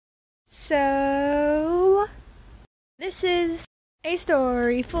So, this is a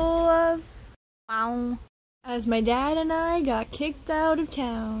story full of wow. As my dad and I got kicked out of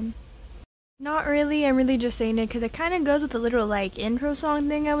town. Not really, I'm really just saying it because it kind of goes with the little intro song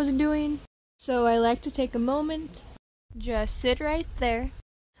thing I was doing. So I like to take a moment, just sit right there.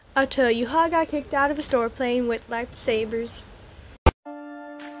 I'll tell you how I got kicked out of a store playing with lightsabers.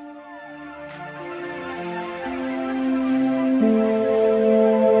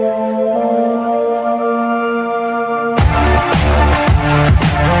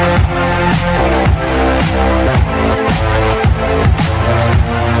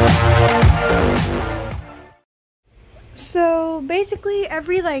 So basically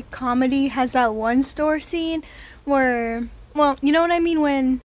every comedy has that one store scene where, well, you know what I mean,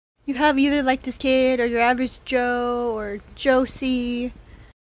 when you have either this kid or your average Joe or Josie.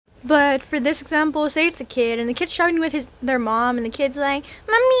 But for this example, say it's a kid and the kid's shopping with their mom and the kid's like,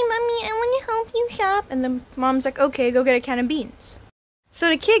 Mommy, I want to help you shop. And the mom's like, okay, go get a can of beans. So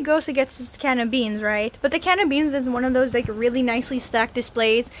the kid goes and gets this can of beans, right? But the can of beans is one of those really nicely stacked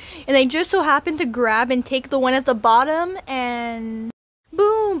displays, and they just so happen to grab and take the one at the bottom, and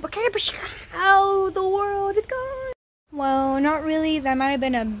boom! Ow, the world is gone! Well, not really. That might have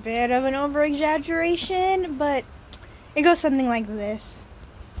been a bit of an over-exaggeration, but it goes something like this.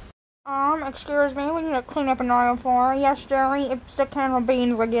 Excuse me, we need to clean up an aisle for. Yes, Jerry, it's the can of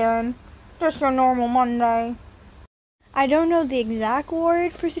beans again. Just your normal Monday. I don't know the exact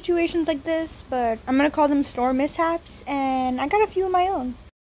word for situations like this, but I'm going to call them store mishaps, and I got a few of my own.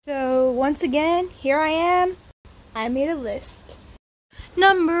 So, once again, here I am. I made a list.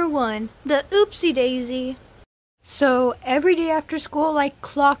 Number 1, the oopsie daisy. So, every day after school, like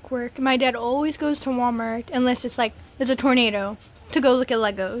clockwork, my dad always goes to Walmart, unless it's there's a tornado, to go look at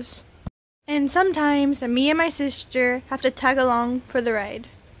Legos. And sometimes, me and my sister have to tag along for the ride.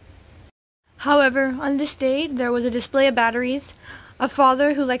 However, on this day, there was a display of batteries, a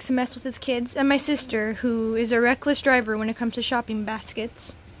father who likes to mess with his kids, and my sister, who is a reckless driver when it comes to shopping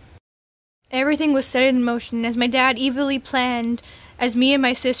baskets. Everything was set in motion as my dad evilly planned, as me and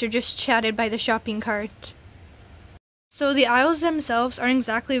my sister just chatted by the shopping cart. So the aisles themselves aren't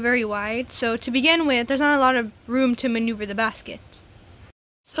exactly very wide, so to begin with, there's not a lot of room to maneuver the basket.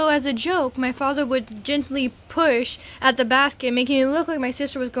 So as a joke, my father would gently push at the basket, making it look like my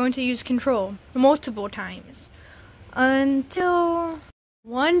sister was going to use control multiple times. Until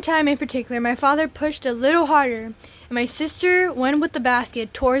one time in particular, my father pushed a little harder, and my sister went with the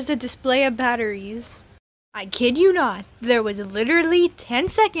basket towards the display of batteries. I kid you not, there was literally 10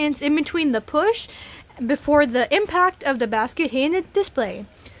 seconds in between the push before the impact of the basket hitting the display,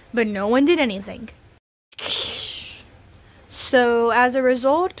 but no one did anything. So, as a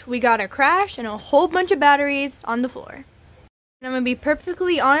result, we got a crash and a whole bunch of batteries on the floor. And I'm gonna be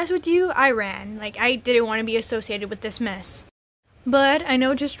perfectly honest with you, I ran. I didn't want to be associated with this mess. But I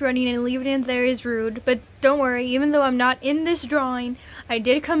know just running and leaving it there is rude, but don't worry, even though I'm not in this drawing, I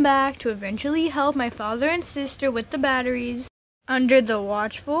did come back to eventually help my father and sister with the batteries under the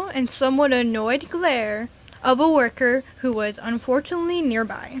watchful and somewhat annoyed glare of a worker who was unfortunately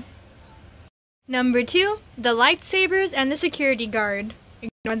nearby. Number 2, the lightsabers and the security guard.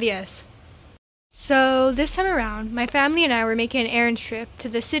 Ignore the S. So, this time around, my family and I were making an errand trip to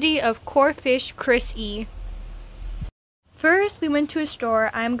the city of Corefish, Chris E. First, we went to a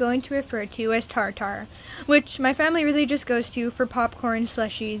store I'm going to refer to as Tartar, which my family really just goes to for popcorn,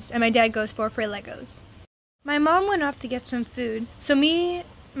 slushies, and my dad goes for Legos. My mom went off to get some food, so me,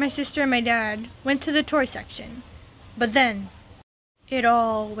 my sister, and my dad went to the toy section. But then, it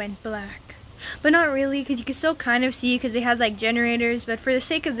all went black. But not really, because you can still kind of see because they had generators, but for the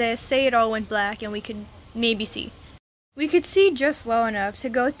sake of this, say it all went black and we could maybe see. We could see just well enough to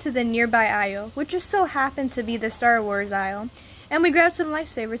go to the nearby aisle, which just so happened to be the Star Wars aisle, and we grabbed some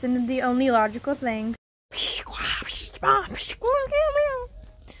lightsabers and did the only logical thing.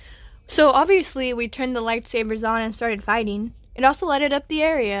 So obviously we turned the lightsabers on and started fighting. It also lighted up the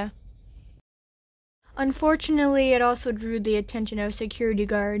area. Unfortunately, it also drew the attention of a security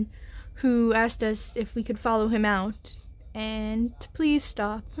guard, who asked us if we could follow him out, and to please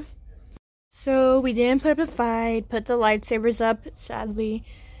stop. So we didn't put up a fight, put the lightsabers up, sadly,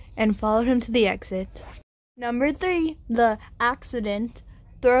 and followed him to the exit. Number 3, the accident,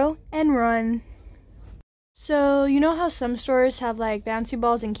 throw and run. So, you know how some stores have bouncy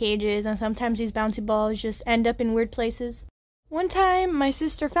balls in cages, and sometimes these bouncy balls just end up in weird places? One time, my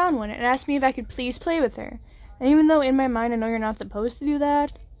sister found one and asked me if I could please play with her. And even though in my mind I know you're not supposed to do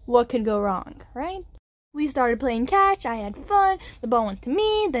that, what could go wrong, right? We started playing catch, I had fun, the ball went to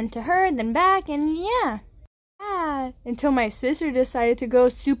me, then to her, then back, and yeah. Until my sister decided to go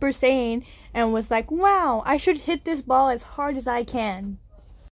Super Saiyan and was like, wow, I should hit this ball as hard as I can.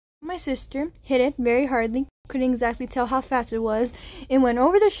 My sister hit it very hardly, couldn't exactly tell how fast it was. It went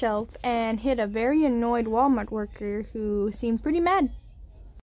over the shelf and hit a very annoyed Walmart worker who seemed pretty mad.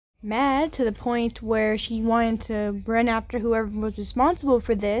 Mad to the point where she wanted to run after whoever was responsible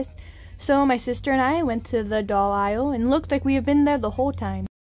for this. So my sister and I went to the doll aisle and looked like we had been there the whole time.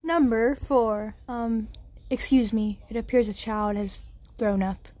 Number 4. Excuse me, it appears a child has thrown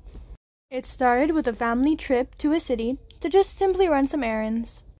up. It started with a family trip to a city to just simply run some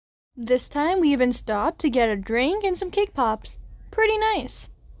errands. This time we even stopped to get a drink and some cake pops. Pretty nice.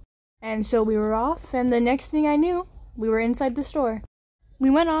 And so we were off, and the next thing I knew, we were inside the store. We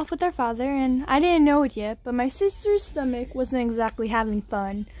went off with our father, and I didn't know it yet, but my sister's stomach wasn't exactly having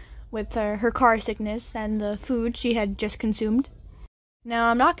fun with her car sickness and the food she had just consumed.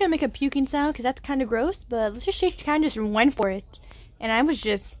 Now, I'm not going to make a puking sound because that's kind of gross, but let's just say she kind of just went for it. And I was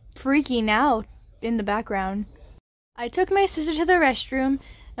just freaking out in the background. I took my sister to the restroom,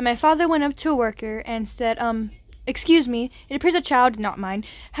 and my father went up to a worker and said, excuse me, it appears a child, not mine,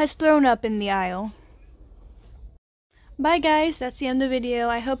 has thrown up in the aisle. Bye guys, that's the end of the video.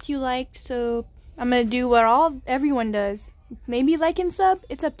 I hope you liked, so I'm going to do what everyone does. Maybe like and sub,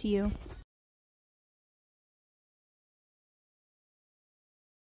 it's up to you.